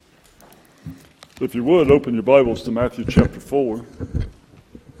If you would, open your Bibles to Matthew chapter 4.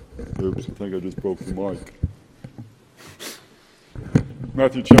 Oops, I think I just broke the mic.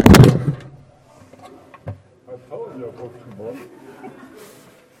 Matthew chapter 4. I told you I broke the mic.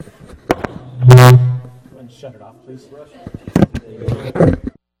 And shut it off, please.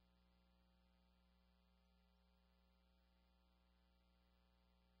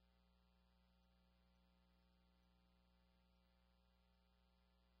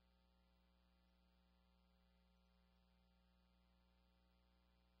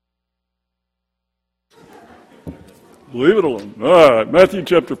 Leave it alone. All right, Matthew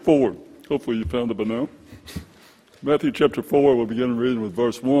chapter 4. Hopefully you found it by now. Matthew chapter 4, we'll begin reading with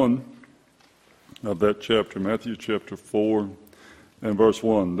verse 1 of that chapter. Matthew chapter 4 and verse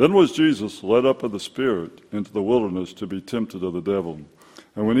 1. Then was Jesus led up of the Spirit into the wilderness to be tempted of the devil.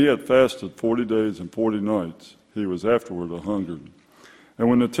 And when he had fasted 40 days and 40 nights, he was afterward a-hungered. And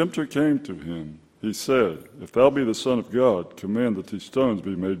when the tempter came to him, he said, If thou be the Son of God, command that these stones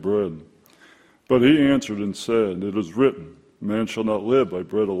be made bread. But he answered and said, It is written, Man shall not live by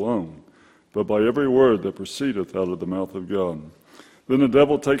bread alone, but by every word that proceedeth out of the mouth of God. Then the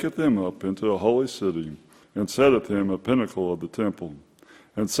devil taketh him up into a holy city, and setteth him a pinnacle of the temple,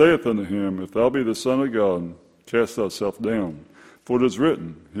 and saith unto him, If thou be the Son of God, cast thyself down. For it is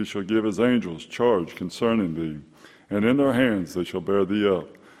written, He shall give his angels charge concerning thee, and in their hands they shall bear thee up,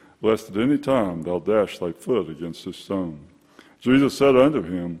 lest at any time thou dash thy foot against a stone. Jesus said unto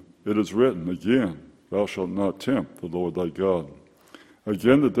him, It is written again, Thou shalt not tempt the Lord thy God.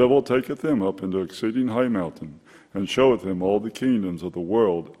 Again the devil taketh him up into exceeding high mountain, and showeth him all the kingdoms of the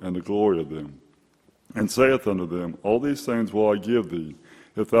world and the glory of them, and saith unto them, All these things will I give thee,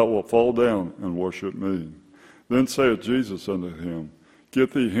 if thou wilt fall down and worship me. Then saith Jesus unto him,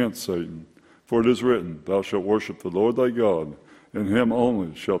 Get thee hence, Satan, for it is written, Thou shalt worship the Lord thy God, and him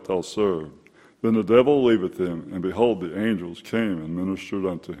only shalt thou serve. Then the devil leaveth him, and behold, the angels came and ministered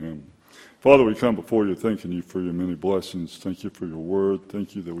unto him. Father, we come before you thanking you for your many blessings. Thank you for your word.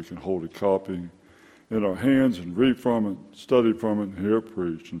 Thank you that we can hold a copy in our hands and read from it, study from it, and hear it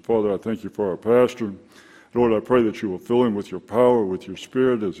preached. And Father, I thank you for our pastor. Lord, I pray that you will fill him with your power, with your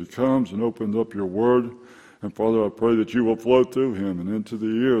spirit as he comes and opens up your word. And Father, I pray that you will flow through him and into the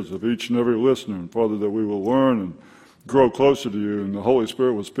ears of each and every listener. And Father, that we will learn and grow closer to you, and the Holy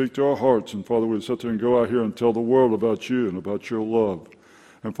Spirit will speak to our hearts. And Father, we sit there and go out here and tell the world about you and about your love.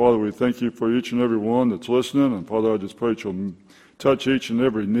 And Father, we thank you for each and every one that's listening. And Father, I just pray that you'll touch each and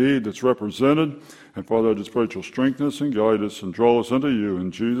every need that's represented. And Father, I just pray that you'll strengthen us and guide us and draw us unto you.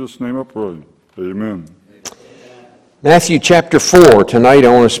 In Jesus' name I pray. Amen. Matthew chapter 4. Tonight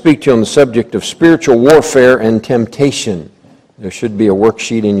I want to speak to you on the subject of spiritual warfare and temptation. There should be a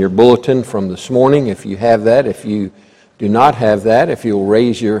worksheet in your bulletin from this morning if you have that. If you do not have that, if you'll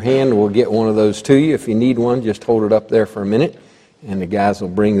raise your hand, we'll get one of those to you. If you need one, just hold it up there for a minute, and the guys will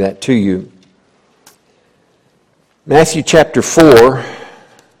bring that to you. Matthew chapter 4,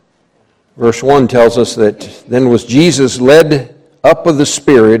 verse 1 tells us that then was Jesus led up of the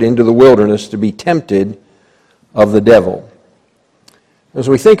Spirit into the wilderness to be tempted of the devil. As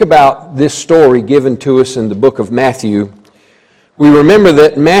we think about this story given to us in the book of Matthew, we remember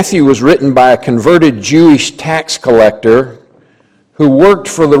that Matthew was written by a converted Jewish tax collector who worked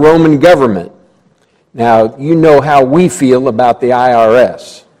for the Roman government. Now, you know how we feel about the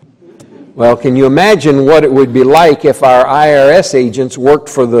IRS. Well, can you imagine what it would be like if our IRS agents worked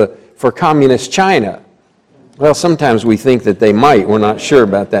for communist China? Well, sometimes we think that they might. We're not sure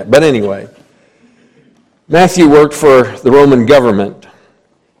about that. But anyway, Matthew worked for the Roman government,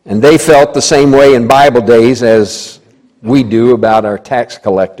 and they felt the same way in Bible days as we do about our tax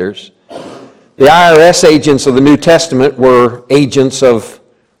collectors. The IRS agents of the New Testament were agents of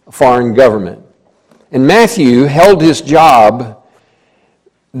a foreign government. And Matthew held his job,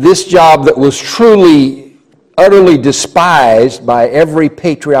 this job that was truly, utterly despised by every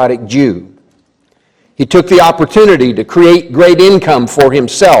patriotic Jew. He took the opportunity to create great income for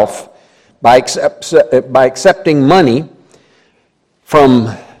himself by accepting money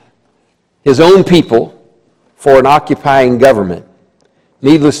from his own people for an occupying government.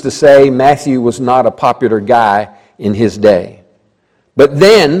 Needless to say, Matthew was not a popular guy in his day. But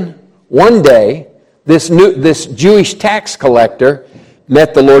then, one day, this Jewish tax collector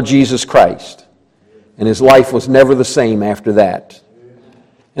met the Lord Jesus Christ, and his life was never the same after that.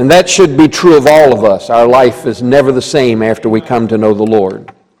 And that should be true of all of us. Our life is never the same after we come to know the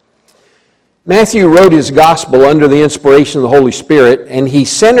Lord. Matthew wrote his gospel under the inspiration of the Holy Spirit, and he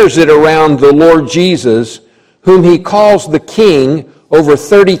centers it around the Lord Jesus, whom he calls the King over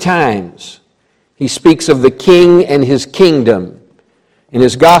 30 times. He speaks of the King and his kingdom. In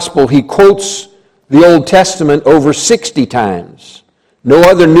his gospel, he quotes the Old Testament over 60 times. No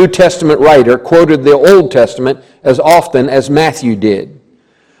other New Testament writer quoted the Old Testament as often as Matthew did.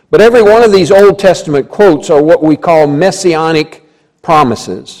 But every one of these Old Testament quotes are what we call messianic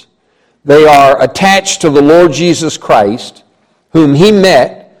promises. They are attached to the Lord Jesus Christ, whom he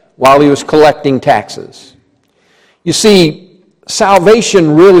met while he was collecting taxes. You see,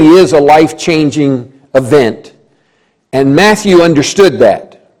 salvation really is a life-changing event, and Matthew understood that.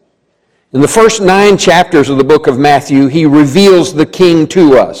 In the first 9 chapters of the book of Matthew, he reveals the King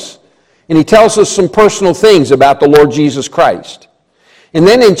to us, and he tells us some personal things about the Lord Jesus Christ. And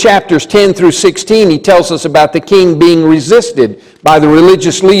then in chapters 10 through 16, he tells us about the King being resisted by the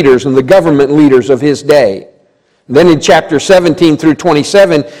religious leaders and the government leaders of his day. And then in chapters 17 through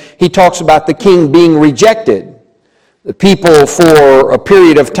 27, he talks about the King being rejected. The people for a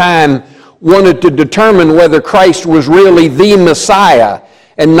period of time wanted to determine whether Christ was really the Messiah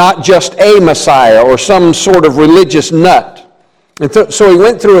and not just a Messiah or some sort of religious nut. And so he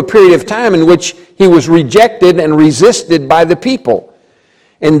went through a period of time in which he was rejected and resisted by the people.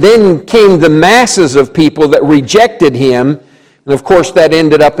 And then came the masses of people that rejected him, and of course that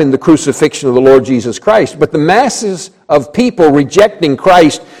ended up in the crucifixion of the Lord Jesus Christ. But the masses of people rejecting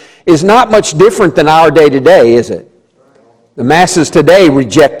Christ is not much different than our day today, is it? The masses today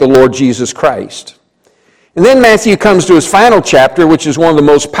reject the Lord Jesus Christ. And then Matthew comes to his final chapter, which is one of the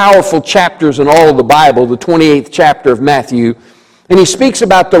most powerful chapters in all of the Bible, the 28th chapter of Matthew, and he speaks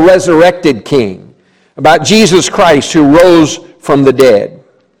about the resurrected King, about Jesus Christ who rose from the dead.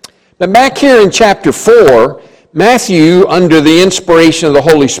 But back here in chapter 4, Matthew, under the inspiration of the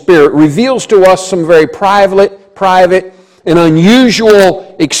Holy Spirit, reveals to us some very private, and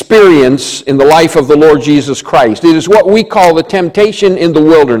unusual experience in the life of the Lord Jesus Christ. It is what we call the temptation in the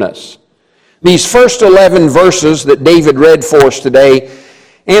wilderness. These first 11 verses that David read for us today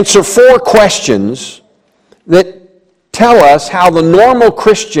answer 4 questions that tell us how the normal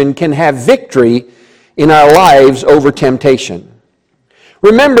Christian can have victory in our lives over temptation.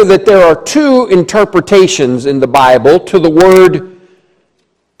 Remember that there are 2 interpretations in the Bible to the word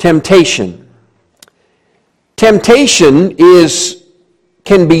temptation. Temptation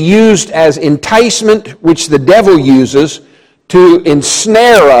can be used as enticement, which the devil uses to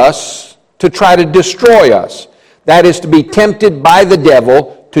ensnare us, to try to destroy us. That is, to be tempted by the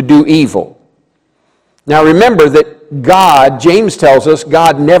devil to do evil. Now remember that God, James tells us,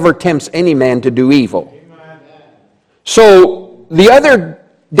 God never tempts any man to do evil. So the other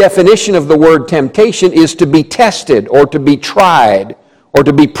definition of the word temptation is to be tested or to be tried or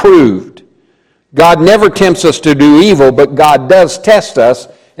to be proved. God never tempts us to do evil, but God does test us,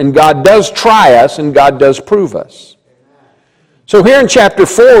 and God does try us, and God does prove us. So here in chapter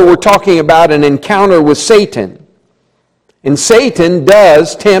 4, we're talking about an encounter with Satan. And Satan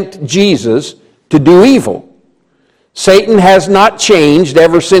does tempt Jesus to do evil. Satan has not changed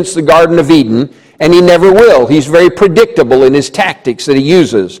ever since the Garden of Eden, and he never will. He's very predictable in his tactics that he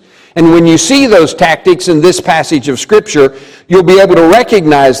uses. And when you see those tactics in this passage of Scripture, you'll be able to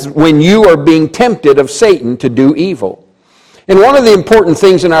recognize when you are being tempted of Satan to do evil. And one of the important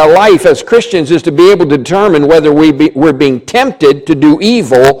things in our life as Christians is to be able to determine whether we're being tempted to do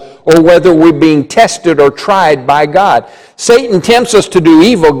evil or whether we're being tested or tried by God. Satan tempts us to do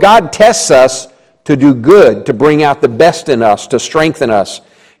evil. God tests us to do good, to bring out the best in us, to strengthen us,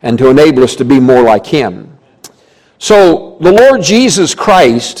 and to enable us to be more like him. So the Lord Jesus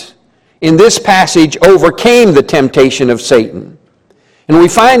Christ in this passage overcame the temptation of Satan. And we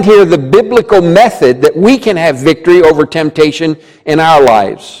find here the biblical method that we can have victory over temptation in our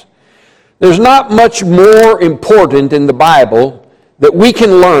lives. There's not much more important in the Bible that we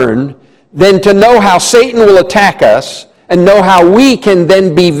can learn than to know how Satan will attack us and know how we can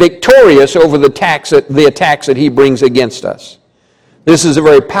then be victorious over the attacks that he brings against us. This is a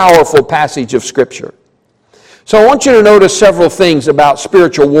very powerful passage of Scripture. So I want you to notice several things about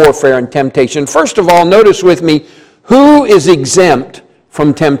spiritual warfare and temptation. First of all, notice with me, who is exempt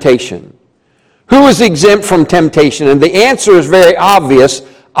from temptation? Who is exempt from temptation? And the answer is very obvious.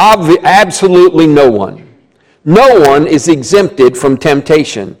 Absolutely no one. No one is exempted from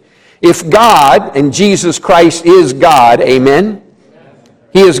temptation. If God, and Jesus Christ is God, amen?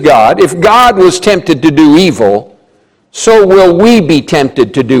 He is God. If God was tempted to do evil, so will we be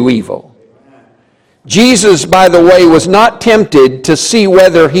tempted to do evil. Jesus, by the way, was not tempted to see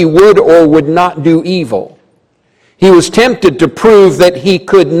whether he would or would not do evil. He was tempted to prove that he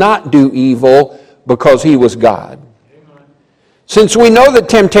could not do evil because he was God. Since we know that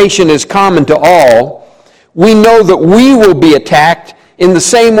temptation is common to all, we know that we will be attacked in the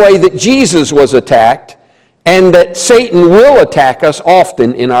same way that Jesus was attacked, and that Satan will attack us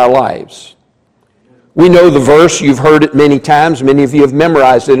often in our lives. We know the verse. You've heard it many times. Many of you have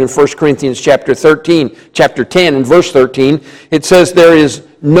memorized it in 1 Corinthians chapter 10 and verse 13. It says, there is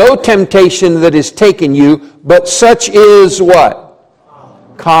no temptation that is taken you, but such is what?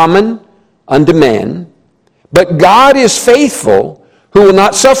 Common unto man. But God is faithful, who will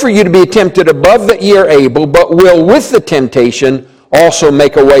not suffer you to be tempted above that ye are able, but will with the temptation also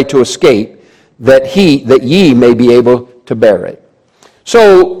make a way to escape, that ye may be able to bear it.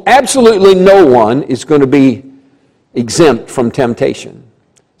 So absolutely no one is going to be exempt from temptation.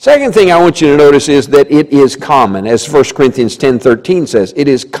 Second thing I want you to notice is that it is common, as 1 Corinthians 10:13 says, it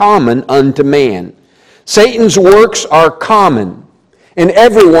is common unto man. Satan's works are common, and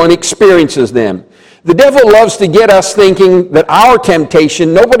everyone experiences them. The devil loves to get us thinking that our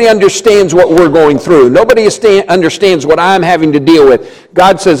temptation, nobody understands what we're going through. Nobody understands what I'm having to deal with.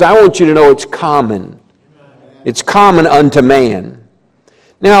 God says, I want you to know it's common. It's common unto man.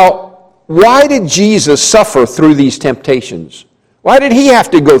 Now, why did Jesus suffer through these temptations? Why did he have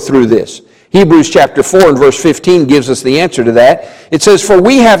to go through this? Hebrews chapter 4 and verse 15 gives us the answer to that. It says, for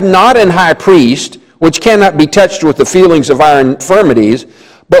we have not an high priest, which cannot be touched with the feelings of our infirmities,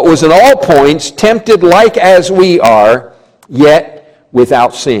 but was in all points tempted like as we are, yet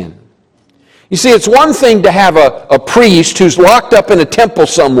without sin. You see, it's one thing to have a priest who's locked up in a temple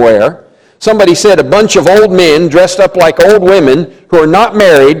somewhere. Somebody said a bunch of old men dressed up like old women who are not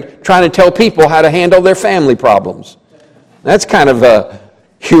married trying to tell people how to handle their family problems. That's kind of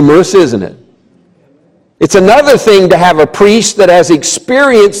humorous, isn't it? It's another thing to have a priest that has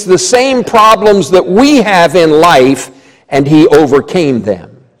experienced the same problems that we have in life, and he overcame them.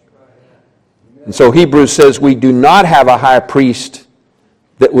 And so Hebrews says we do not have a high priest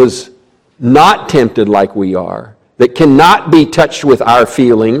that was not tempted like we are, that cannot be touched with our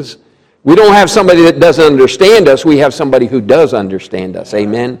feelings. We don't have somebody that doesn't understand us. We have somebody who does understand us.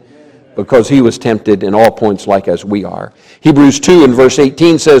 Amen? Because he was tempted in all points like as we are. Hebrews 2 and verse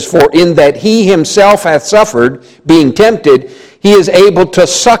 18 says, for in that he himself hath suffered, being tempted, he is able to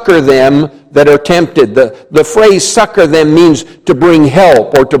succor them that are tempted. The phrase succor them means to bring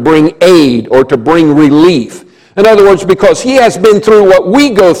help or to bring aid or to bring relief. In other words, because he has been through what we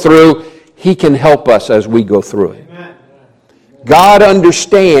go through, he can help us as we go through it. God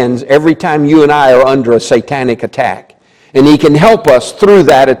understands every time you and I are under a satanic attack, and he can help us through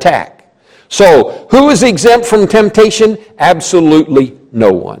that attack. So, who is exempt from temptation? Absolutely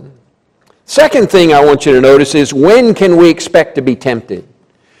no one. Second thing I want you to notice is, when can we expect to be tempted?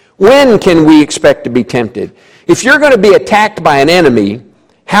 When can we expect to be tempted? If you're going to be attacked by an enemy,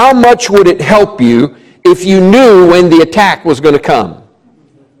 how much would it help you if you knew when the attack was going to come?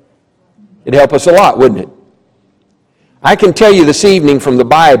 It'd help us a lot, wouldn't it? I can tell you this evening from the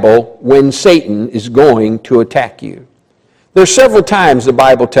Bible when Satan is going to attack you. There's several times the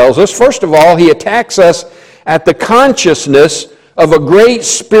Bible tells us. First of all, he attacks us at the consciousness of a great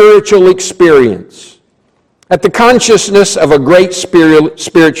spiritual experience. At the consciousness of a great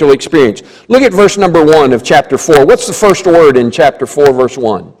spiritual experience. Look at verse number 1 of chapter 4. What's the first word in chapter 4, verse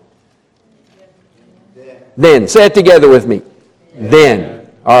 1? Then. Say it together with me. Then.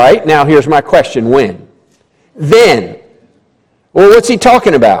 All right, now here's my question. When? Then. Well, what's he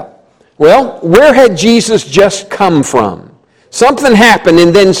talking about? Well, where had Jesus just come from? Something happened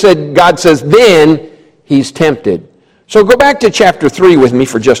and then God says, then he's tempted. So go back to chapter 3 with me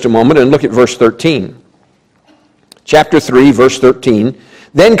for just a moment and look at verse 13. Chapter 3, verse 13.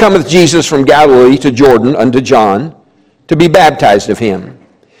 Then cometh Jesus from Galilee to Jordan unto John to be baptized of him.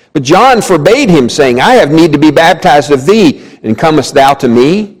 But John forbade him, saying, I have need to be baptized of thee, and comest thou to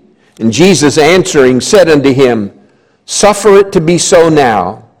me? And Jesus answering said unto him, suffer it to be so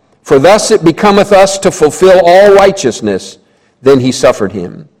now, for thus it becometh us to fulfill all righteousness. Then he suffered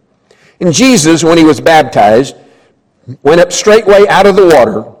him. And Jesus, when he was baptized, went up straightway out of the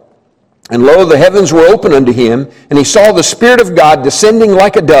water, and lo, the heavens were open unto him, and he saw the Spirit of God descending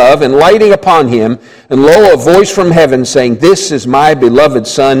like a dove and lighting upon him, and lo, a voice from heaven saying, this is my beloved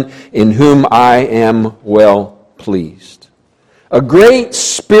Son, in whom I am well pleased. A great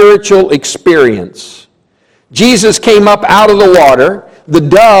spiritual experience. Jesus came up out of the water, the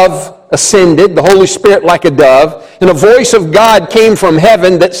dove ascended, the Holy Spirit like a dove, and a voice of God came from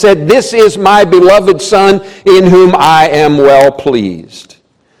heaven that said, this is my beloved Son, in whom I am well pleased.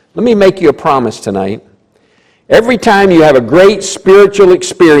 Let me make you a promise tonight. Every time you have a great spiritual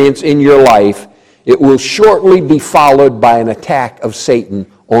experience in your life, it will shortly be followed by an attack of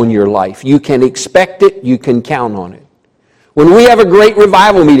Satan on your life. You can expect it, you can count on it. When we have a great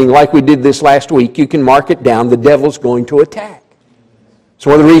revival meeting like we did this last week, you can mark it down, the devil's going to attack. It's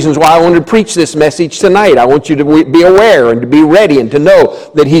one of the reasons why I wanted to preach this message tonight. I want you to be aware and to be ready and to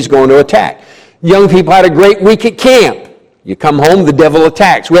know that he's going to attack. Young people had a great week at camp. You come home, the devil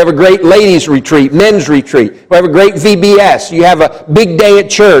attacks. We have a great ladies' retreat, men's retreat. We have a great VBS. You have a big day at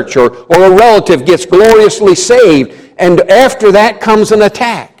church, or a relative gets gloriously saved, and after that comes an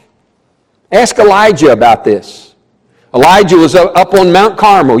attack. Ask Elijah about this. Elijah was up on Mount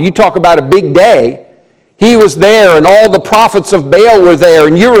Carmel. You talk about a big day. He was there, and all the prophets of Baal were there,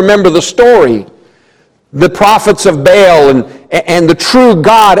 and you remember the story. The prophets of Baal and the true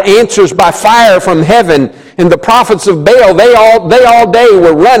God answers by fire from heaven. And the prophets of Baal, they all day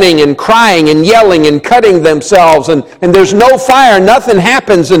were running and crying and yelling and cutting themselves. And there's no fire, nothing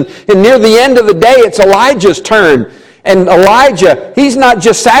happens. And near the end of the day, it's Elijah's turn. And Elijah, he's not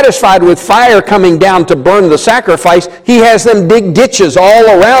just satisfied with fire coming down to burn the sacrifice. He has them dig ditches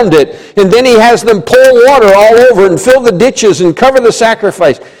all around it. And then he has them pour water all over and fill the ditches and cover the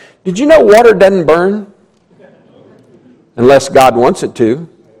sacrifice. Did you know water doesn't burn? Unless God wants it to.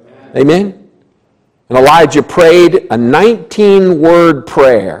 Amen? And Elijah prayed a 19-word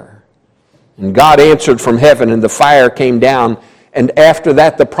prayer. And God answered from heaven, and the fire came down. And after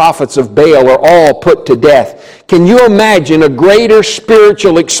that, the prophets of Baal are all put to death. Can you imagine a greater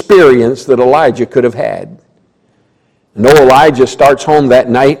spiritual experience that Elijah could have had? And Elijah starts home that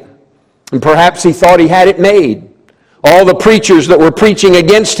night, and perhaps he thought he had it made. All the preachers that were preaching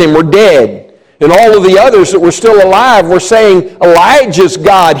against him were dead. And all of the others that were still alive were saying, Elijah's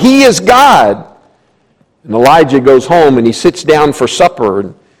God. He is God. And Elijah goes home and he sits down for supper.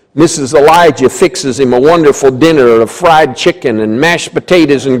 And Mrs. Elijah fixes him a wonderful dinner of fried chicken and mashed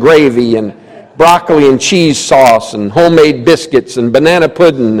potatoes and gravy and broccoli and cheese sauce and homemade biscuits and banana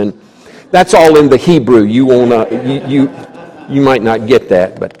pudding. And that's all in the Hebrew. You might not get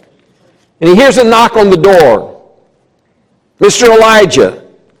that. And he hears a knock on the door. Mr. Elijah,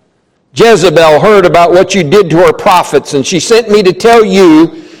 Jezebel heard about what you did to her prophets, and she sent me to tell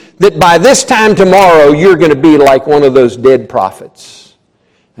you that by this time tomorrow, you're going to be like one of those dead prophets.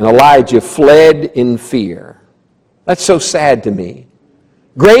 And Elijah fled in fear. That's so sad to me.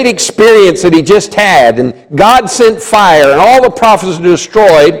 Great experience that he just had, and God sent fire, and all the prophets were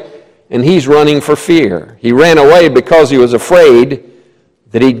destroyed, and he's running for fear. He ran away because he was afraid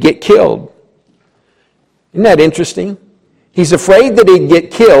that he'd get killed. Isn't that interesting? He's afraid that he'd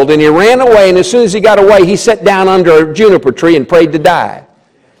get killed, and he ran away, and as soon as he got away, he sat down under a juniper tree and prayed to die.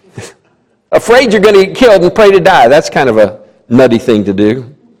 Afraid you're going to get killed and pray to die. That's kind of a nutty thing to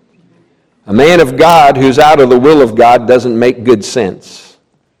do. A man of God who's out of the will of God doesn't make good sense.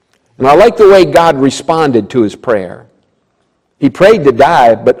 And I like the way God responded to his prayer. He prayed to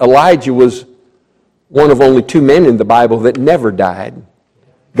die, but Elijah was one of only 2 men in the Bible that never died.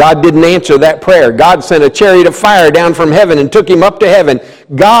 God didn't answer that prayer. God sent a chariot of fire down from heaven and took him up to heaven.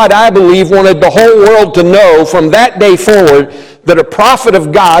 God, I believe, wanted the whole world to know from that day forward that a prophet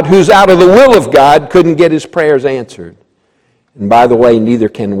of God who's out of the will of God couldn't get his prayers answered. And by the way, neither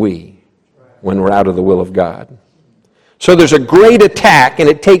can we when we're out of the will of God. So there's a great attack, and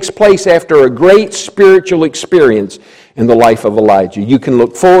it takes place after a great spiritual experience in the life of Elijah. You can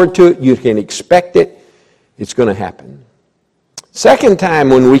look forward to it. You can expect it. It's going to happen. Second time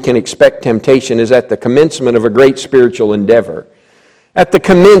when we can expect temptation is at the commencement of a great spiritual endeavor. At the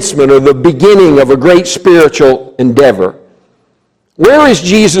commencement or the beginning of a great spiritual endeavor. Where is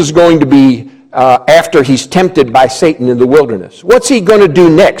Jesus going to be after he's tempted by Satan in the wilderness? What's he going to do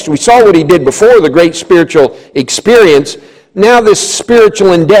next? We saw what he did before, the great spiritual experience. Now this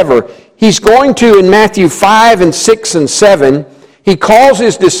spiritual endeavor. He's going to, in Matthew 5 and 6 and 7, he calls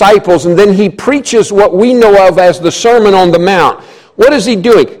his disciples, and then he preaches what we know of as the Sermon on the Mount. What is he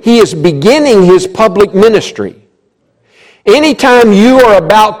doing? He is beginning his public ministry. Anytime you are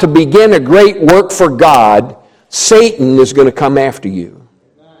about to begin a great work for God, Satan is going to come after you.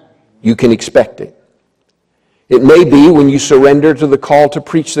 You can expect it. It may be when you surrender to the call to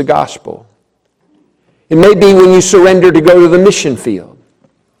preach the gospel. It may be when you surrender to go to the mission field.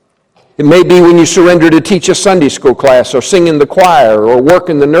 It may be when you surrender to teach a Sunday school class or sing in the choir or work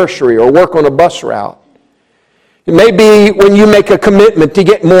in the nursery or work on a bus route. It may be when you make a commitment to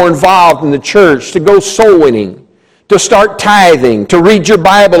get more involved in the church, to go soul winning, to start tithing, to read your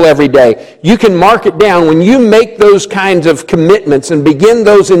Bible every day. You can mark it down. When you make those kinds of commitments and begin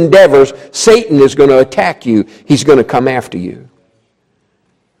those endeavors, Satan is going to attack you. He's going to come after you.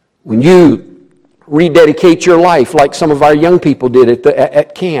 When you rededicate your life like some of our young people did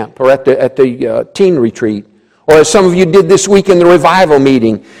at camp or at the teen retreat, or as some of you did this week in the revival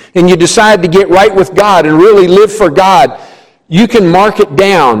meeting, and you decide to get right with God and really live for God, you can mark it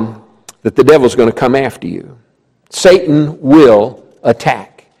down that the devil's going to come after you. Satan will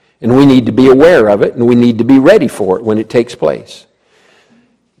attack, and we need to be aware of it, and we need to be ready for it when it takes place.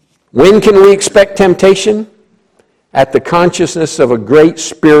 When can we expect temptation? At the consciousness of a great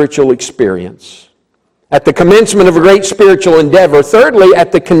spiritual experience. At the commencement of a great spiritual endeavor. Thirdly,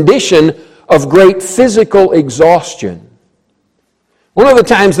 at the condition of great physical exhaustion. One of the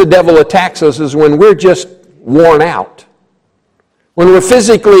times the devil attacks us is when we're just worn out. When we're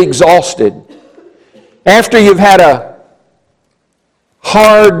physically exhausted. After you've had a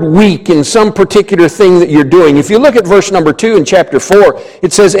hard week in some particular thing that you're doing. If you look at verse number 2 in chapter 4,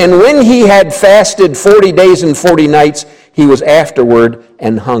 it says, "And when he had fasted 40 days and 40 nights, he was afterward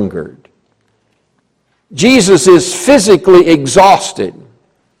and hungered." Jesus is physically exhausted,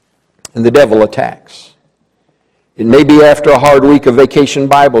 and the devil attacks. It may be after a hard week of vacation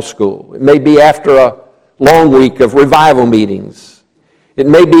Bible school. It may be after a long week of revival meetings. It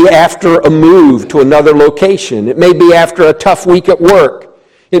may be after a move to another location. It may be after a tough week at work.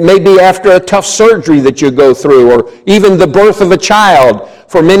 It may be after a tough surgery that you go through, or even the birth of a child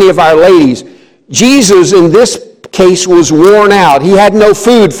for many of our ladies. Jesus, in this case, was worn out. He had no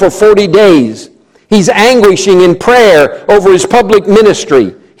food for 40 days. He's anguishing in prayer over his public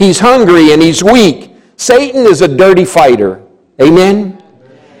ministry. He's hungry and he's weak. Satan is a dirty fighter. Amen?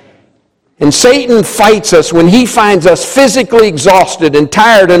 And Satan fights us when he finds us physically exhausted and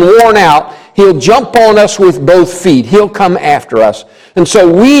tired and worn out. He'll jump on us with both feet. He'll come after us. And so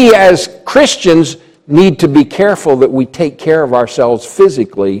we as Christians need to be careful that we take care of ourselves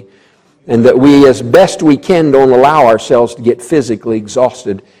physically and that we, as best we can, don't allow ourselves to get physically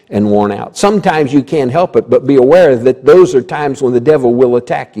exhausted and worn out. Sometimes you can't help it, but be aware that those are times when the devil will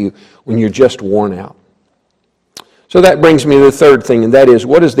attack you when you're just worn out. So that brings me to the third thing, and that is,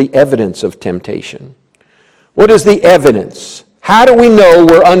 what is the evidence of temptation? What is the evidence? How do we know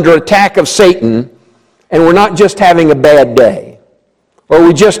we're under attack of Satan and we're not just having a bad day? Or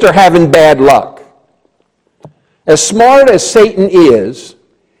we just are having bad luck? As smart as Satan is,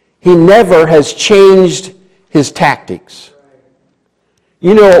 he never has changed his tactics.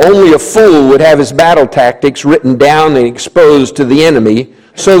 You know, only a fool would have his battle tactics written down and exposed to the enemy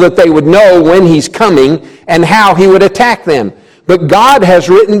so that they would know when he's coming and how he would attack them. But God has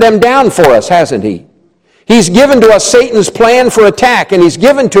written them down for us, hasn't he? He's given to us Satan's plan for attack, and he's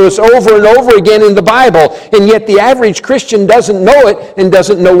given to us over and over again in the Bible, and yet the average Christian doesn't know it and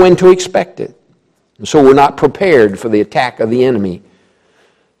doesn't know when to expect it. And so we're not prepared for the attack of the enemy.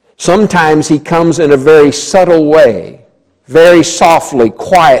 Sometimes he comes in a very subtle way, very softly,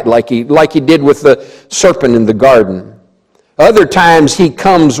 quiet, like he did with the serpent in the garden. Other times he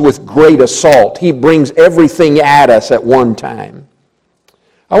comes with great assault. He brings everything at us at one time.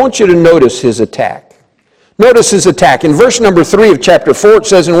 I want you to notice his attack. Notice his attack. In verse number 3 of chapter 4 it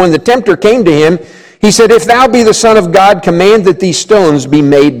says, "And when the tempter came to him, he said, 'If thou be the Son of God, command that these stones be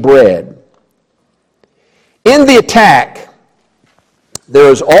made bread.'" In the attack,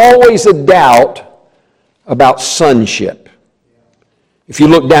 there is always a doubt about sonship. If you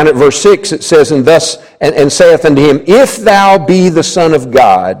look down at verse 6, it says, "And thus, and saith unto him, If thou be the Son of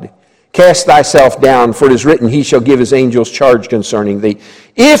God, cast thyself down, for it is written, He shall give his angels charge concerning thee.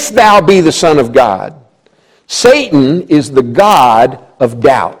 If thou be the Son of God." Satan is the god of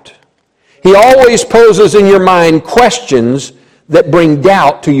doubt. He always poses in your mind questions that bring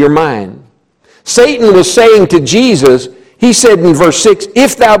doubt to your mind. Satan was saying to Jesus, he said in verse 6,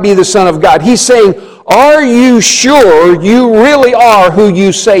 "If thou be the Son of God." He's saying, are you sure you really are who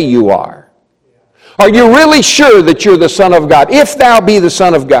you say you are? Are you really sure that you're the Son of God? If thou be the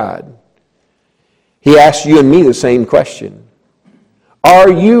Son of God. He asks you and me the same question. Are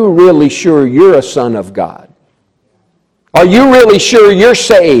you really sure you're a son of God? Are you really sure you're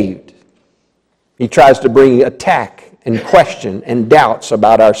saved? He tries to bring attack and question and doubts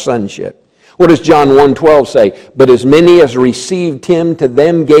about our sonship. What does John 1:12 say? "But as many as received him, to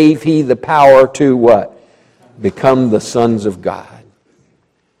them gave he the power to" what? "Become the sons of God."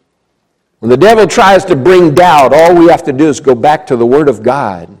 When the devil tries to bring doubt, all we have to do is go back to the Word of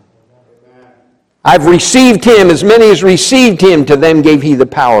God. I've received him, as many as received him, to them gave he the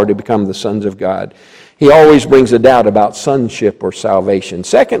power to become the sons of God. He always brings a doubt about sonship or salvation.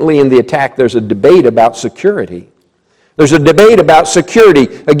 Secondly, in the attack, there's a debate about security. There's a debate about security.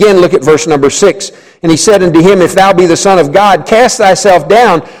 Again, look at verse number 6. "And he said unto him, If thou be the Son of God, cast thyself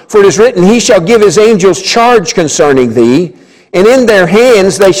down, for it is written, He shall give his angels charge concerning thee, and in their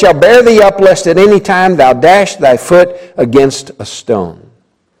hands they shall bear thee up, lest at any time thou dash thy foot against a stone."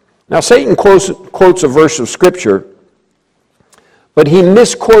 Now, Satan quotes a verse of Scripture, but he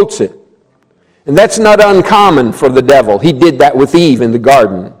misquotes it. And that's not uncommon for the devil. He did that with Eve in the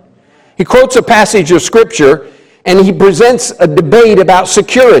garden. He quotes a passage of Scripture, and he presents a debate about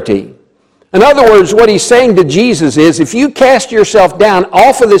security. In other words, what he's saying to Jesus is, if you cast yourself down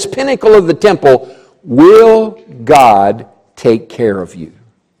off of this pinnacle of the temple, will God take care of you?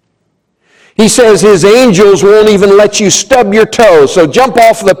 He says his angels won't even let you stub your toe, so jump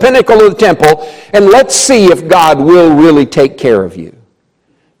off the pinnacle of the temple and let's see if God will really take care of you.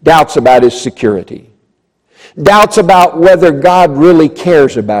 Doubts about his security. Doubts about whether God really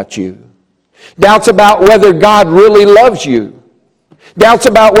cares about you. Doubts about whether God really loves you. Doubts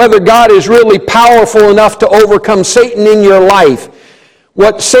about whether God is really powerful enough to overcome Satan in your life.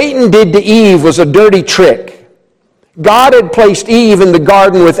 What Satan did to Eve was a dirty trick. God had placed Eve in the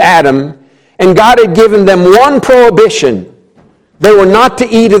garden with Adam, and God had given them one prohibition. They were not to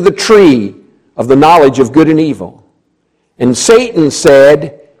eat of the tree of the knowledge of good and evil. And Satan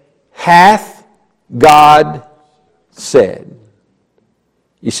said, hath God said.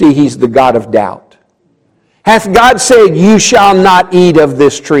 You see, he's the God of doubt. Hath God said, you shall not eat of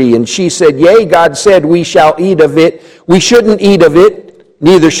this tree? And she said, yea, God said, we shall eat of it. We shouldn't eat of it,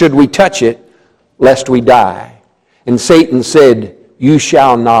 neither should we touch it, lest we die. And Satan said, you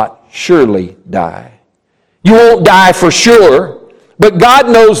shall not surely die. You won't die for sure, but God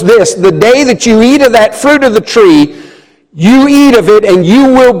knows this. The day that you eat of that fruit of the tree, you eat of it and you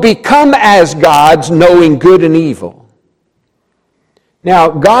will become as gods, knowing good and evil. Now,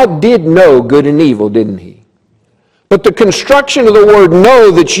 God did know good and evil, didn't he? But the construction of the word know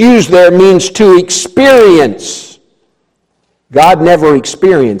that's used there means to experience. God never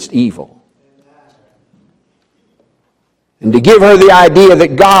experienced evil. And to give her the idea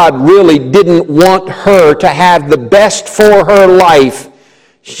that God really didn't want her to have the best for her life,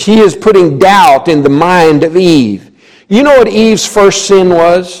 she is putting doubt in the mind of Eve. You know what Eve's first sin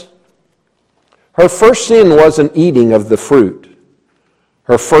was? Her first sin wasn't eating of the fruit.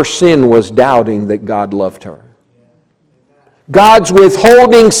 Her first sin was doubting that God loved her. God's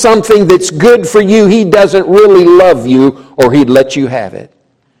withholding something that's good for you. He doesn't really love you, or he'd let you have it.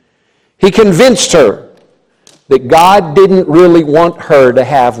 He convinced her that God didn't really want her to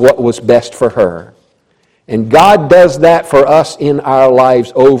have what was best for her. And God does that for us in our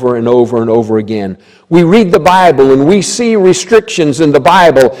lives over and over and over again. We read the Bible and we see restrictions in the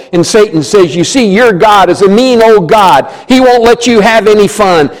Bible, and Satan says, you see, your God is a mean old God. He won't let you have any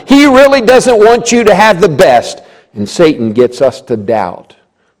fun. He really doesn't want you to have the best. And Satan gets us to doubt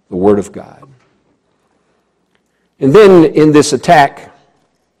the Word of God. And then in this attack,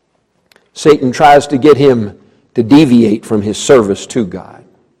 Satan tries to get him to deviate from his service to God.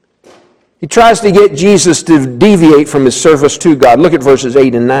 He tries to get Jesus to deviate from his service to God. Look at verses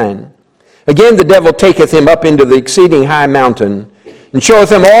 8 and 9. Again the devil taketh him up into the exceeding high mountain, and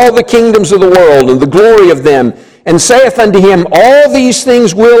showeth him all the kingdoms of the world, and the glory of them, and saith unto him, all these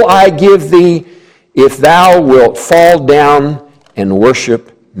things will I give thee, if thou wilt fall down and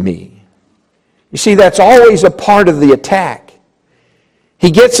worship me. You see, that's always a part of the attack. He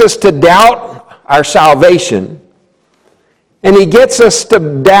gets us to doubt our salvation, and he gets us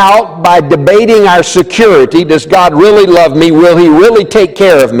to doubt by debating our security. Does God really love me? Will he really take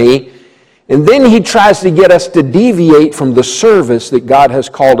care of me? And then he tries to get us to deviate from the service that God has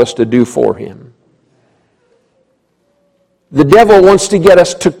called us to do for him. The devil wants to get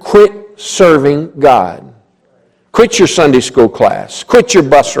us to quit serving God. Quit your Sunday school class. Quit your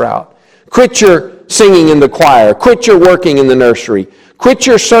bus route. Quit your singing in the choir. Quit your working in the nursery. Quit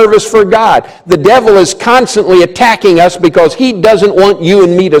your service for God. The devil is constantly attacking us because he doesn't want you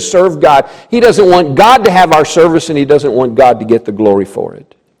and me to serve God. He doesn't want God to have our service, and he doesn't want God to get the glory for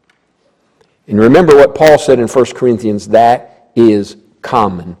it. And remember what Paul said in 1 Corinthians, that is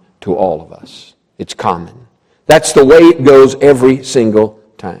common to all of us. It's common. That's the way it goes every single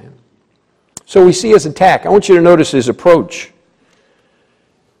time. So we see his attack. I want you to notice his approach.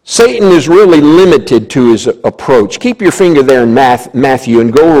 Satan is really limited to his approach. Keep your finger there in Matthew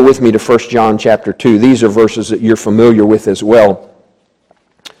and go over with me to 1 John chapter 2. These are verses that you're familiar with as well.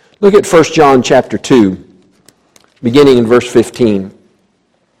 Look at 1 John chapter 2, beginning in verse 15.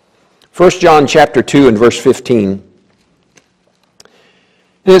 1 John chapter 2 and verse 15.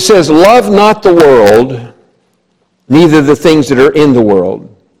 And it says, love not the world, neither the things that are in the world.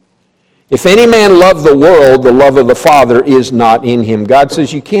 If any man love the world, the love of the Father is not in him. God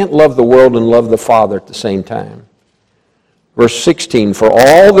says you can't love the world and love the Father at the same time. Verse 16, for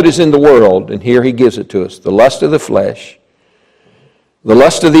all that is in the world, and here he gives it to us, the lust of the flesh, the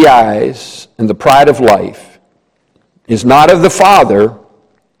lust of the eyes, and the pride of life, is not of the Father,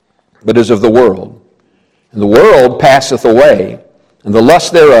 but is of the world. And the world passeth away, and the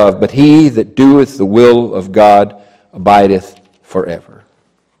lust thereof, but he that doeth the will of God abideth forever.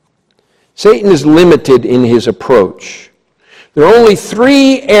 Satan is limited in his approach. There are only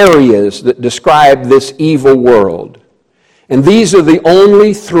 3 areas that describe this evil world. And these are the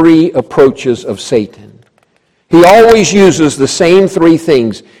only 3 approaches of Satan. He always uses the same 3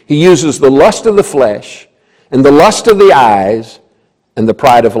 things. He uses the lust of the flesh, and the lust of the eyes, and the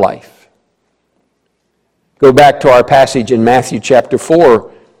pride of life. Go back to our passage in Matthew chapter 4.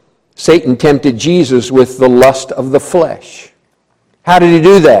 Satan tempted Jesus with the lust of the flesh. How did he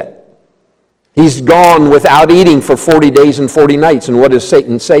do that? He's gone without eating for 40 days and 40 nights. And what does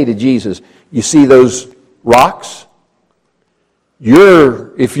Satan say to Jesus? You see those rocks?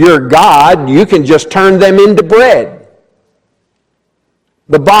 If you're God, you can just turn them into bread.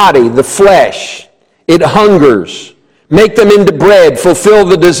 The body, the flesh, it hungers. Make them into bread. Fulfill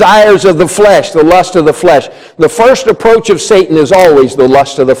the desires of the flesh, the lust of the flesh. The first approach of Satan is always the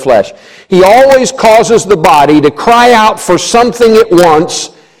lust of the flesh. He always causes the body to cry out for something it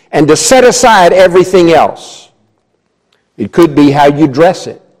wants and to set aside everything else. It could be how you dress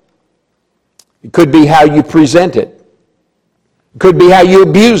it. It could be how you present it. It could be how you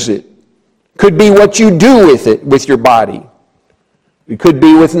abuse it. It could be what you do with it, with your body. It could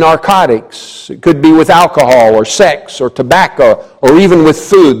be with narcotics. It could be with alcohol or sex or tobacco or even with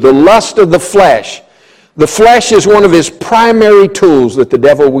food. The lust of the flesh. The flesh is one of his primary tools that the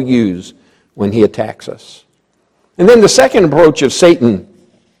devil will use when he attacks us. And then the second approach of Satan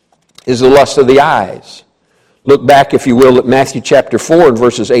is the lust of the eyes. Look back, if you will, at Matthew chapter 4 and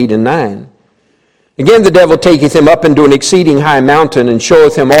verses 8 and 9. Again, the devil taketh him up into an exceeding high mountain, and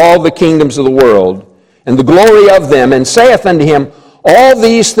showeth him all the kingdoms of the world, and the glory of them, and saith unto him, All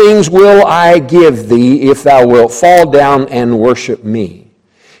these things will I give thee, if thou wilt fall down and worship me.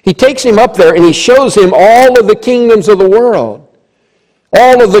 He takes him up there, and he shows him all of the kingdoms of the world.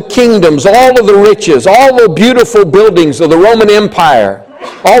 All of the kingdoms, all of the riches, all the beautiful buildings of the Roman Empire,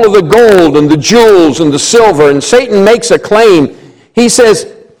 all of the gold and the jewels and the silver. And Satan makes a claim. He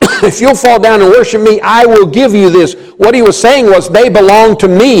says, if you'll fall down and worship me, I will give you this. What he was saying was, they belong to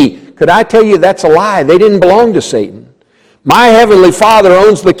me. Could I tell you that's a lie? They didn't belong to Satan. My heavenly Father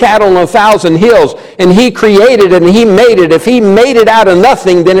owns the cattle on 1,000 hills, and he created it and he made it. If he made it out of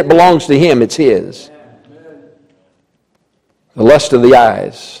nothing, then it belongs to him. It's his. The lust of the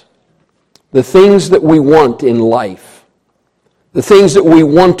eyes. The things that we want in life. The things that we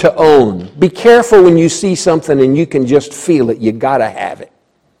want to own. Be careful when you see something and you can just feel it. You got to have it.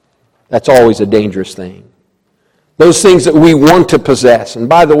 That's always a dangerous thing. Those things that we want to possess. And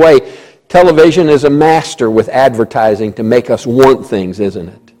by the way, television is a master with advertising to make us want things, isn't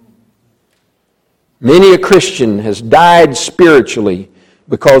it? Many a Christian has died spiritually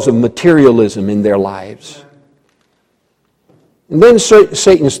because of materialism in their lives. And then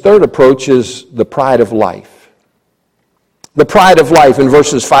Satan's third approach is the pride of life. The pride of life. In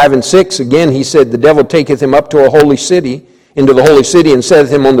verses 5 and 6, again, he said, the devil taketh him up to a holy city, into the holy city, and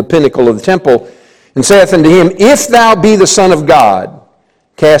setteth him on the pinnacle of the temple, and saith unto him, If thou be the Son of God,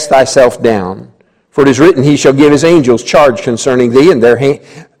 cast thyself down. For it is written, He shall give His angels charge concerning thee, and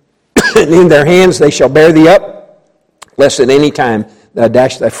in their hands they shall bear thee up, lest at any time thou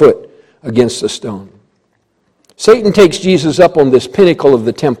dash thy foot against a stone. Satan takes Jesus up on this pinnacle of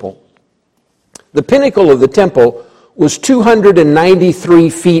the temple. The pinnacle of the temple was 293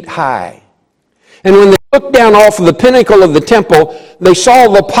 feet high. And when they looked down off of the pinnacle of the temple, they saw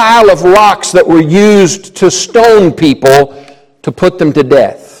the pile of rocks that were used to stone people to put them to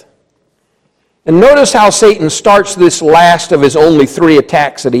death. And notice how Satan starts this last of his only 3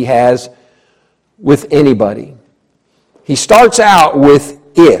 attacks that he has with anybody. He starts out with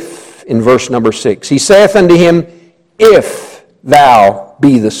if, in verse number 6. He saith unto him, If thou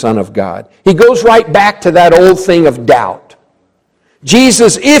be the Son of God. He goes right back to that old thing of doubt.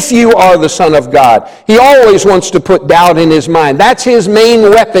 Jesus, if you are the Son of God. He always wants to put doubt in his mind. That's his main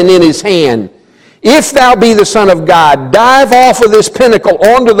weapon in his hand. If thou be the Son of God, dive off of this pinnacle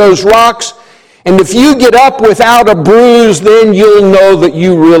onto those rocks, and if you get up without a bruise, then you'll know that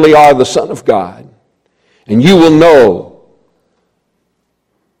you really are the Son of God. And you will know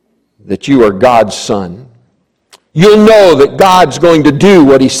that you are God's Son. You'll know that God's going to do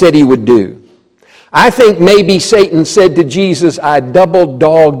what He said He would do. I think maybe Satan said to Jesus, I double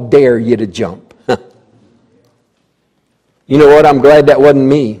dog dare you to jump. You know what? I'm glad that wasn't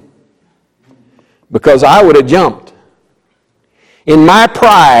me. Because I would have jumped. In my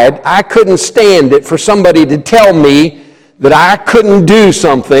pride, I couldn't stand it for somebody to tell me that I couldn't do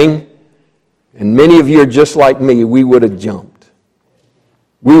something. And many of you are just like me. We would have jumped.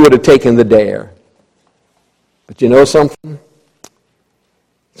 We would have taken the dare. But you know something?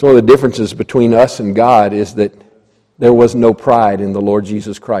 It's one of the differences between us and God is that there was no pride in the Lord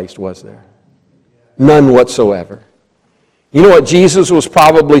Jesus Christ, was there? None whatsoever. You know what Jesus was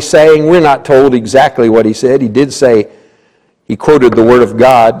probably saying? We're not told exactly what he said. He did say, he quoted the Word of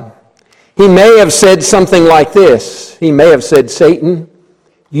God. He may have said something like this. He may have said, Satan,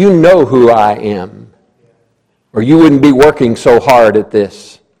 you know who I am, or you wouldn't be working so hard at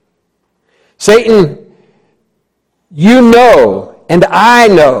this. Satan, you know, and I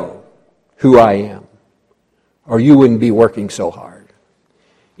know who I am, or you wouldn't be working so hard.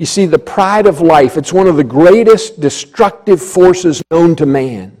 You see, the pride of life, it's one of the greatest destructive forces known to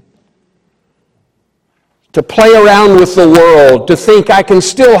man. To play around with the world, to think I can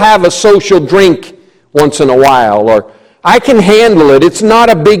still have a social drink once in a while, or I can handle it, it's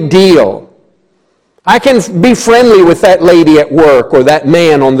not a big deal. I can be friendly with that lady at work or that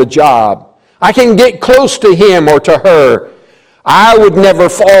man on the job. I can get close to him or to her. I would never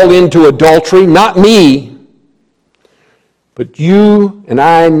fall into adultery, not me. But you and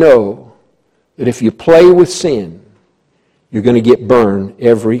I know that if you play with sin, you're going to get burned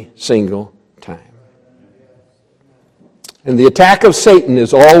every single time. And the attack of Satan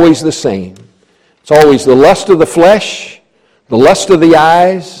is always the same. It's always the lust of the flesh, the lust of the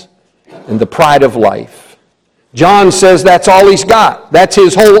eyes, and the pride of life. John says that's all he's got. That's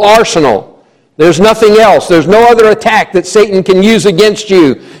his whole arsenal. There's nothing else. There's no other attack that Satan can use against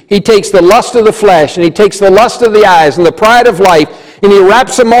you. He takes the lust of the flesh, and he takes the lust of the eyes, and the pride of life, and he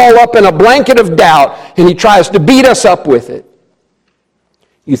wraps them all up in a blanket of doubt, and he tries to beat us up with it.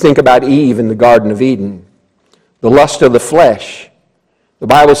 You think about Eve in the Garden of Eden. The lust of the flesh. The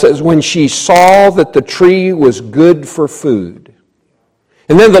Bible says when she saw that the tree was good for food.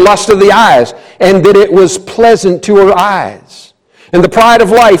 And then the lust of the eyes, and that it was pleasant to her eyes. And the pride of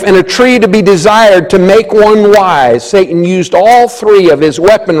life, and a tree to be desired to make one wise. Satan used all three of his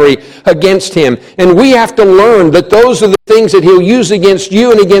weaponry against him. And we have to learn that those are the things that he'll use against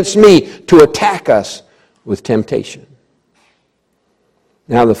you and against me to attack us with temptation.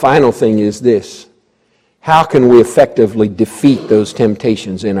 Now the final thing is this. How can we effectively defeat those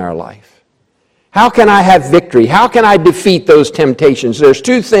temptations in our life? How can I have victory? How can I defeat those temptations? There's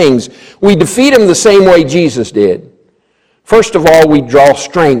two things. We defeat them the same way Jesus did. First of all, we draw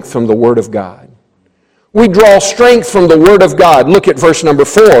strength from the Word of God. We draw strength from the Word of God. Look at verse number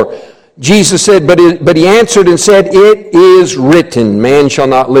 4. Jesus said, but he answered and said, it is written, man shall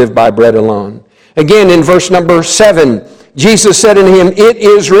not live by bread alone. Again, in verse number 7, Jesus said unto him, it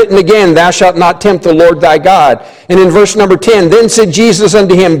is written again, thou shalt not tempt the Lord thy God. And in verse number 10, then said Jesus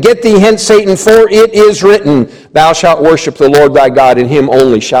unto him, get thee hence, Satan, for it is written, thou shalt worship the Lord thy God, and him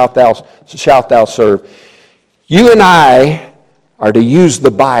only shalt thou serve. You and I are to use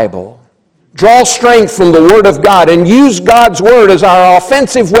the Bible, draw strength from the Word of God, and use God's Word as our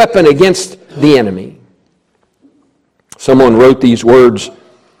offensive weapon against the enemy. Someone wrote these words,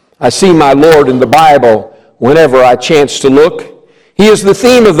 I see my Lord in the Bible whenever I chance to look. He is the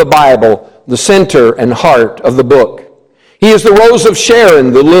theme of the Bible, the center and heart of the book. He is the rose of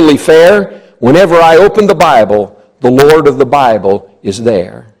Sharon, the lily fair. Whenever I open the Bible, the Lord of the Bible is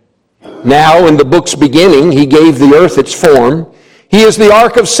there. Now, in the book's beginning, he gave the earth its form. He is the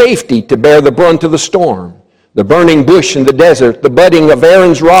ark of safety to bear the brunt of the storm, the burning bush in the desert, the budding of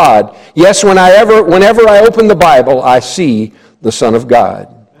Aaron's rod. Yes, whenever I open the Bible, I see the Son of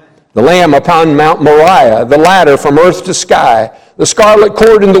God. The Lamb upon Mount Moriah, the ladder from earth to sky, the scarlet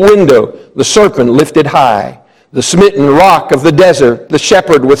cord in the window, the serpent lifted high, the smitten rock of the desert, the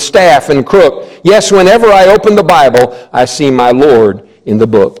shepherd with staff and crook. Yes, whenever I open the Bible, I see my Lord in the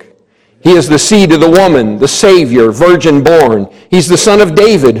book. He is the seed of the woman, the Savior, virgin born. He's the Son of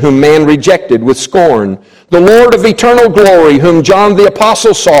David, whom man rejected with scorn. The Lord of eternal glory, whom John the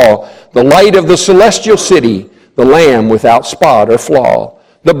Apostle saw. The light of the celestial city, the Lamb without spot or flaw.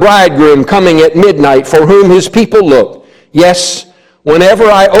 The bridegroom coming at midnight, for whom his people look. Yes, whenever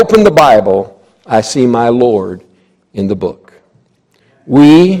I open the Bible, I see my Lord in the book.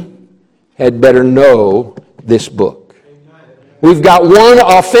 We had better know this book. We've got one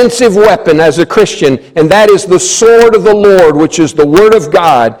offensive weapon as a Christian, and that is the sword of the Lord, which is the Word of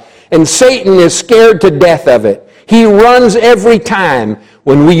God. And Satan is scared to death of it. He runs every time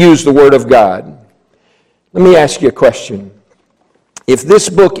when we use the Word of God. Let me ask you a question. If this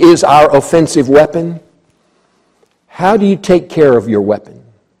book is our offensive weapon, how do you take care of your weapon?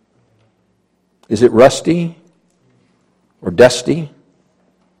 Is it rusty or dusty?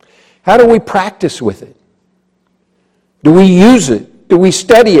 How do we practice with it? Do we use it? Do we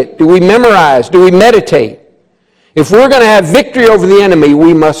study it? Do we memorize? Do we meditate? If we're going to have victory over the enemy,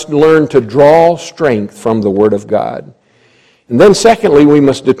 we must learn to draw strength from the Word of God. And then secondly, we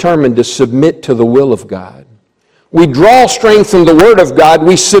must determine to submit to the will of God. We draw strength from the Word of God.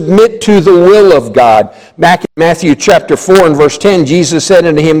 We submit to the will of God. Back in Matthew chapter 4 and verse 10, Jesus said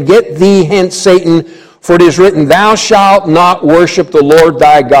unto him, Get thee hence, Satan, for it is written, Thou shalt not worship the Lord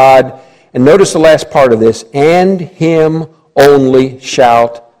thy God. And notice the last part of this, and him only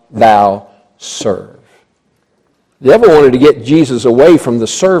shalt thou serve. The devil wanted to get Jesus away from the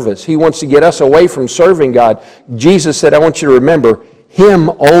service. He wants to get us away from serving God. Jesus said, I want you to remember, him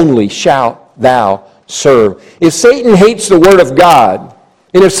only shalt thou serve. If Satan hates the Word of God,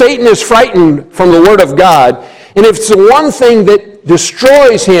 and if Satan is frightened from the Word of God, and if it's the one thing that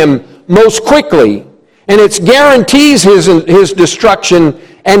destroys him most quickly, and it guarantees his destruction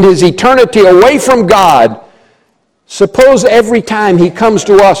and his eternity away from God, suppose every time he comes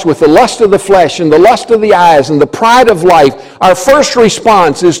to us with the lust of the flesh and the lust of the eyes and the pride of life, our first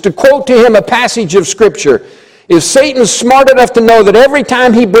response is to quote to him a passage of Scripture. If Satan's smart enough to know that every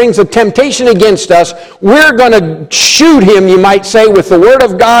time he brings a temptation against us, we're going to shoot him, you might say, with the Word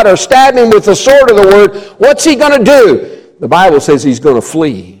of God or stab him with the sword of the Word, what's he going to do? The Bible says he's going to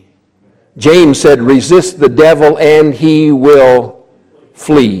flee. James said, resist the devil and he will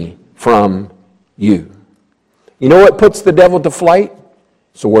flee from you. You know what puts the devil to flight?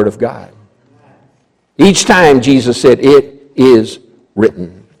 It's the Word of God. Each time Jesus said, it is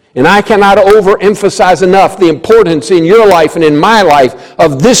written. And I cannot overemphasize enough the importance in your life and in my life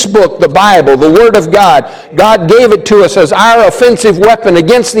of this book, the Bible, the Word of God. God gave it to us as our offensive weapon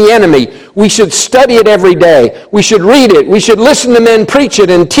against the enemy. We should study it every day. We should read it. We should listen to men preach it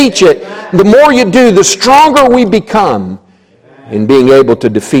and teach it. The more you do, the stronger we become in being able to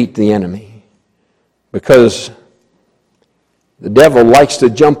defeat the enemy. Because the devil likes to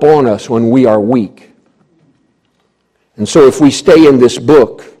jump on us when we are weak. And so if we stay in this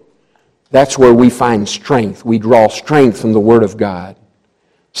book, that's where we find strength. We draw strength from the Word of God.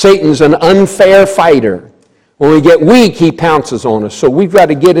 Satan's an unfair fighter. When we get weak, he pounces on us. So we've got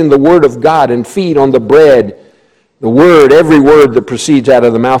to get in the Word of God and feed on the bread, the Word, every word that proceeds out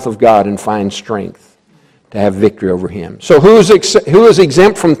of the mouth of God, and find strength to have victory over him. So who is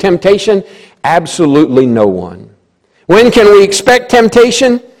exempt from temptation? Absolutely no one. When can we expect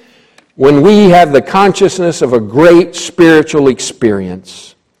temptation? When we have the consciousness of a great spiritual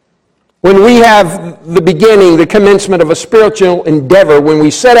experience. When we have the beginning, the commencement of a spiritual endeavor, when we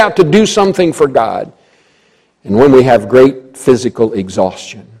set out to do something for God, and when we have great physical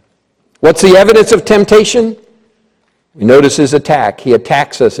exhaustion. What's the evidence of temptation? We notice his attack. He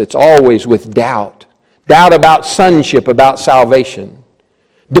attacks us. It's always with doubt. Doubt about sonship, about salvation.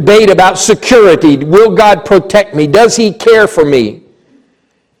 Debate about security. Will God protect me? Does he care for me?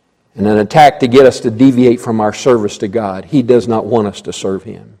 And an attack to get us to deviate from our service to God. He does not want us to serve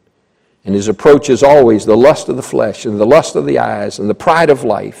him. And his approach is always the lust of the flesh and the lust of the eyes and the pride of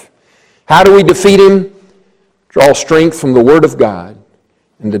life. How do we defeat him? Draw strength from the Word of God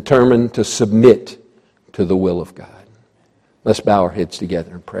and determine to submit to the will of God. Let's bow our heads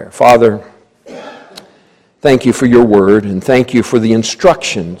together in prayer. Father, thank you for your Word, and thank you for the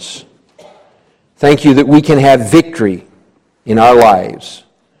instructions. Thank you that we can have victory in our lives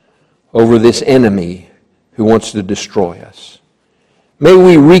over this enemy who wants to destroy us. May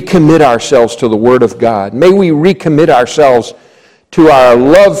we recommit ourselves to the Word of God. May we recommit ourselves to our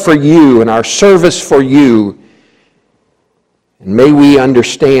love for you and our service for you. And may we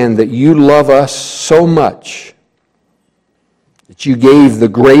understand that you love us so much that you gave the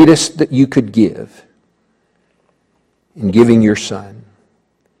greatest that you could give in giving your Son.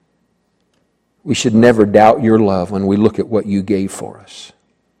 We should never doubt your love when we look at what you gave for us.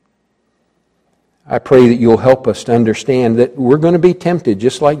 I pray that you'll help us to understand that we're going to be tempted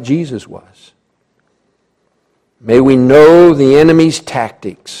just like Jesus was. May we know the enemy's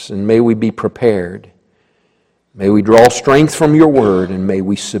tactics, and may we be prepared. May we draw strength from your word, and may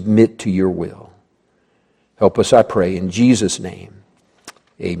we submit to your will. Help us, I pray, in Jesus' name.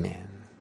 Amen.